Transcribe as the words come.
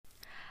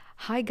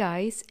Hi,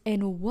 guys,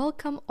 and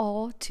welcome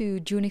all to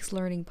Junix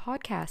Learning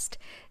Podcast.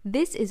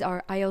 This is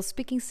our IELTS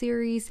speaking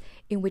series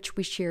in which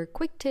we share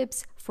quick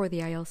tips for the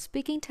IELTS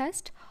speaking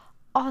test,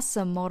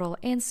 awesome model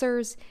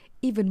answers,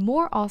 even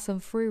more awesome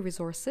free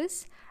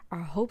resources,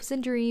 our hopes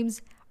and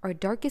dreams, our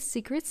darkest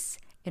secrets,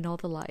 and all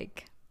the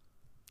like.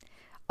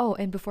 Oh,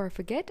 and before I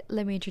forget,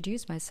 let me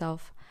introduce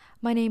myself.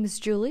 My name is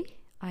Julie.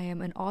 I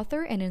am an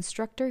author and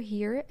instructor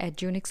here at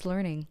Junix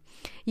Learning.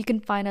 You can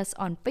find us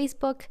on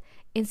Facebook,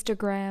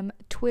 Instagram,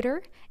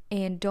 Twitter,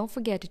 and don't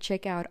forget to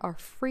check out our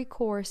free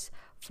course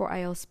for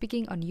IELTS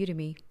speaking on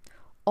Udemy.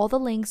 All the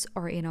links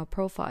are in our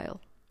profile.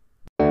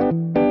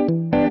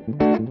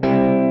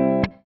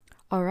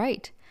 All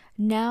right,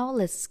 now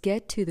let's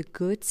get to the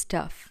good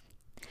stuff.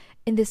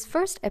 In this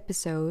first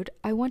episode,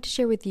 I want to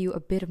share with you a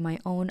bit of my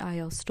own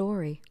IELTS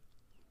story.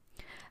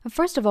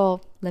 First of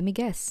all, let me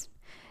guess.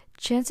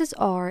 Chances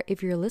are,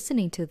 if you're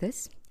listening to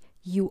this,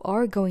 you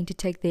are going to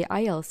take the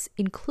IELTS,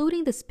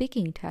 including the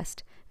speaking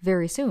test,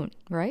 very soon,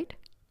 right?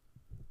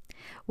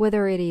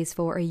 Whether it is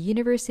for a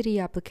university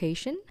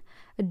application,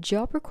 a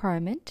job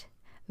requirement,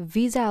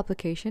 visa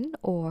application,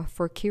 or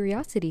for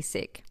curiosity's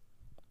sake.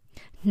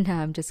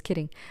 Nah, I'm just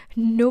kidding.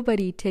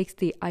 Nobody takes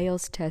the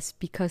IELTS test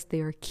because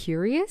they are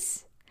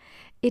curious.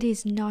 It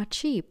is not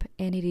cheap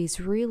and it is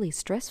really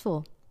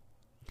stressful.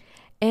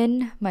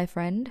 And, my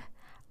friend,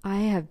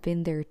 I have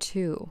been there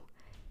too.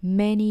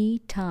 Many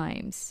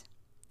times.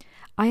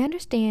 I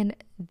understand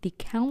the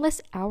countless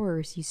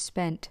hours you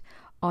spent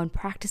on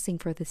practicing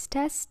for this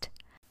test.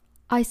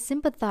 I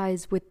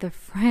sympathize with the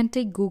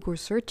frantic Google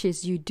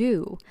searches you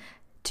do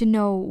to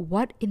know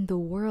what in the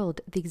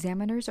world the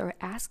examiners are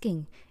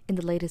asking in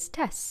the latest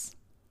tests.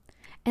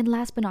 And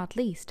last but not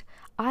least,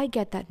 I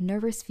get that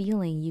nervous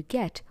feeling you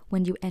get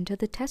when you enter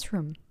the test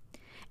room.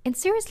 And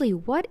seriously,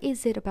 what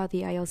is it about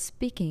the IELTS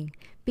speaking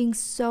being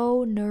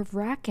so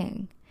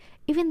nerve-wracking,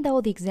 even though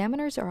the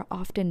examiners are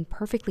often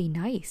perfectly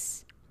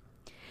nice?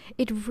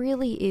 It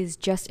really is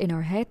just in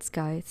our heads,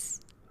 guys.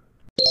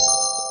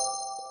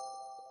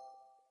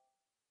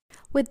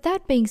 With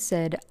that being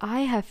said,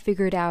 I have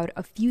figured out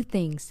a few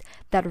things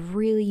that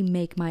really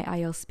make my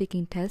IELTS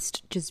speaking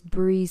test just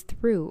breeze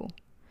through.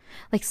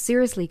 Like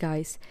seriously,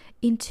 guys,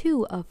 in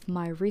 2 of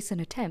my recent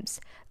attempts,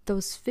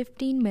 those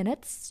 15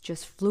 minutes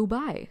just flew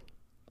by.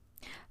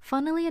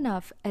 Funnily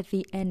enough, at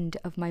the end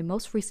of my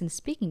most recent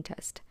speaking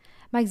test,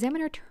 my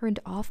examiner turned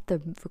off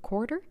the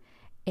recorder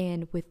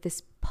and with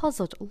this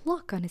puzzled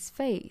look on his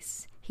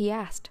face, he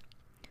asked,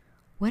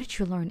 "Where did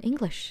you learn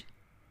English?"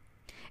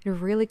 It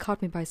really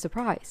caught me by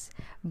surprise,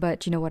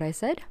 but you know what I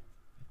said?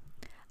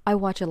 I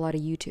watch a lot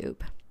of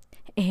YouTube.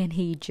 And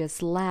he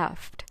just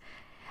laughed.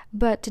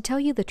 But to tell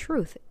you the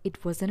truth,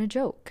 it wasn't a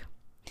joke.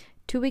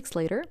 2 weeks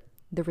later,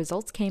 the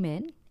results came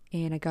in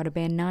and I got a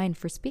band 9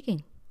 for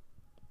speaking.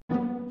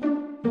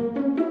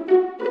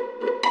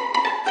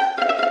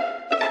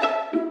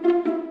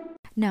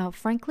 Now,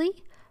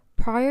 frankly,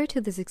 prior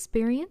to this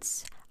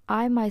experience,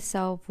 I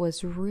myself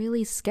was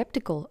really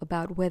skeptical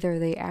about whether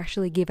they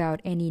actually give out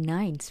any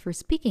 9s for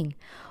speaking,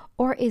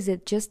 or is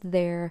it just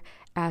there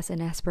as an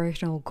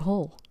aspirational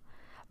goal?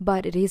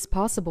 But it is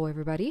possible,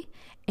 everybody,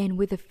 and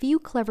with a few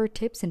clever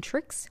tips and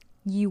tricks,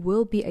 you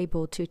will be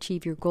able to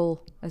achieve your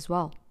goal as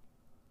well.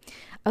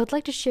 I would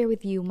like to share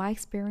with you my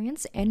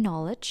experience and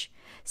knowledge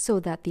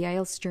so that the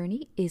IELTS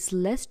journey is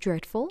less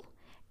dreadful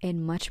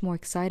and much more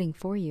exciting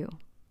for you.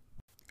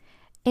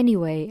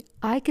 Anyway,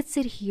 I could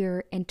sit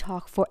here and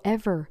talk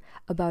forever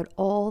about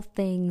all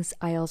things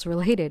IELTS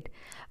related,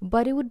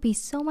 but it would be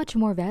so much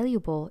more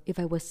valuable if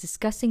I was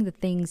discussing the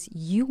things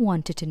you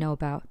wanted to know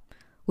about.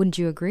 Wouldn't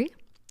you agree?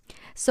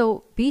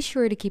 So be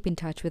sure to keep in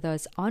touch with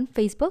us on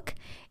Facebook,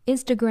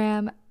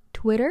 Instagram,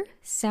 Twitter,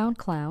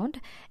 SoundCloud,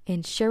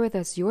 and share with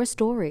us your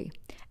story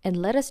and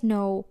let us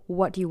know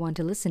what you want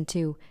to listen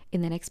to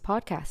in the next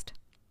podcast.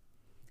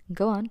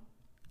 Go on,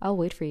 I'll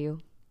wait for you.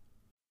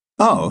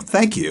 Oh,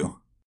 thank you.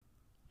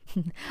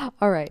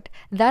 All right,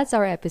 that's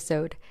our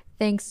episode.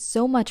 Thanks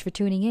so much for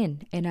tuning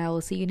in, and I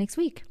will see you next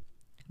week.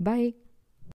 Bye.